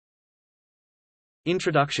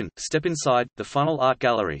Introduction. Step inside the funnel art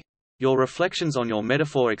gallery. Your reflections on your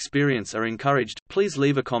metaphor experience are encouraged. Please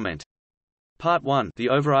leave a comment. Part 1. The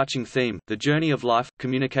overarching theme, the journey of life,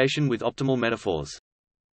 communication with optimal metaphors.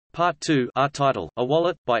 Part 2. Art title, A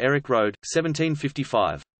Wallet, by Erik Røde,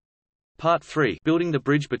 1755. Part 3. Building the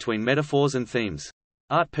bridge between metaphors and themes.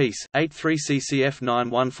 Art piece, 83 CCF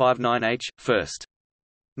 9159H, first.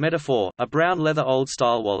 Metaphor, a brown leather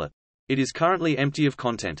old-style wallet. It is currently empty of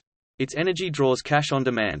content. Its energy draws cash on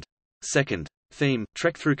demand. Second. Theme,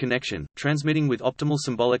 trek through connection, transmitting with optimal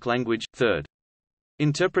symbolic language. Third.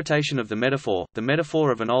 Interpretation of the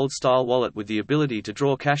metaphor of an old-style wallet with the ability to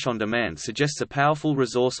draw cash on demand suggests a powerful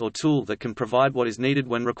resource or tool that can provide what is needed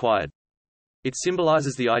when required. It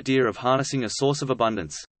symbolizes the idea of harnessing a source of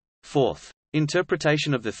abundance. Fourth.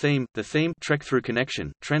 Interpretation of the theme, trek through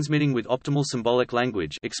connection, transmitting with optimal symbolic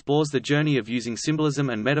language, explores the journey of using symbolism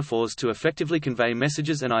and metaphors to effectively convey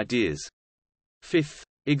messages and ideas. Fifth.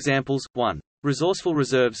 Examples. 1. Resourceful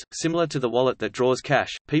reserves. Similar to the wallet that draws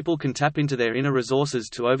cash, people can tap into their inner resources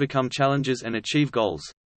to overcome challenges and achieve goals.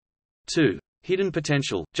 2. Hidden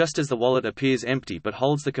potential. Just as the wallet appears empty but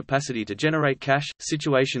holds the capacity to generate cash,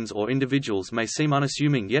 situations or individuals may seem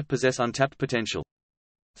unassuming yet possess untapped potential.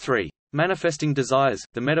 3. Manifesting desires.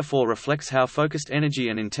 The metaphor reflects how focused energy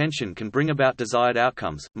and intention can bring about desired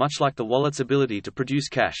outcomes, much like the wallet's ability to produce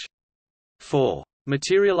cash. 4.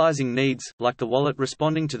 Materializing needs. Like the wallet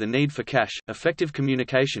responding to the need for cash, effective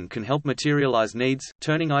communication can help materialize needs,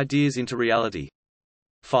 turning ideas into reality.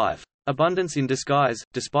 5. Abundance in disguise.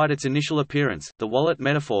 Despite its initial appearance, the wallet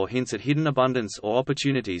metaphor hints at hidden abundance or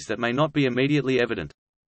opportunities that may not be immediately evident.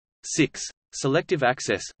 6. Selective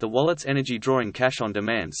access. The wallet's energy drawing cash on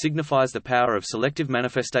demand signifies the power of selective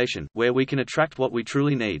manifestation, where we can attract what we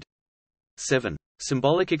truly need. 7.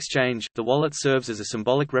 Symbolic exchange. The wallet serves as a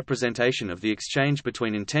symbolic representation of the exchange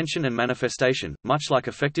between intention and manifestation, much like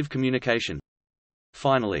effective communication.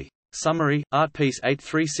 Finally. Summary. Art piece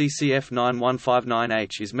 83 CCF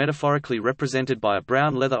 9159H is metaphorically represented by a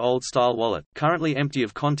brown leather old-style wallet, currently empty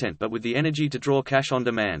of content but with the energy to draw cash on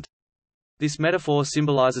demand. This metaphor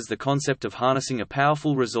symbolizes the concept of harnessing a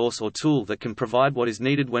powerful resource or tool that can provide what is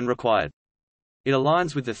needed when required. It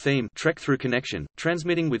aligns with the theme, trek through connection,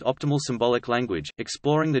 transmitting with optimal symbolic language,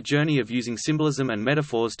 exploring the journey of using symbolism and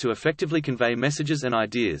metaphors to effectively convey messages and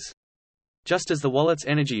ideas. Just as the wallet's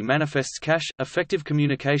energy manifests cash, effective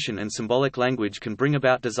communication and symbolic language can bring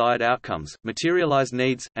about desired outcomes, materialize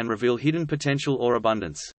needs, and reveal hidden potential or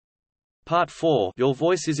abundance. Part 4. Your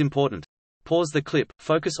voice is important. Pause the clip,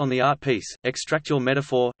 focus on the art piece, extract your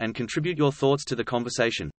metaphor, and contribute your thoughts to the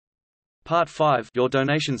conversation. Part 5. Your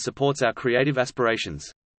donation supports our creative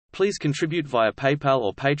aspirations. Please contribute via PayPal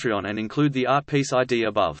or Patreon and include the art piece ID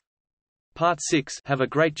above. Part 6. Have a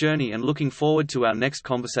great journey and looking forward to our next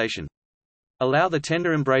conversation. Allow the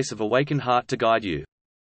tender embrace of awakened heart to guide you.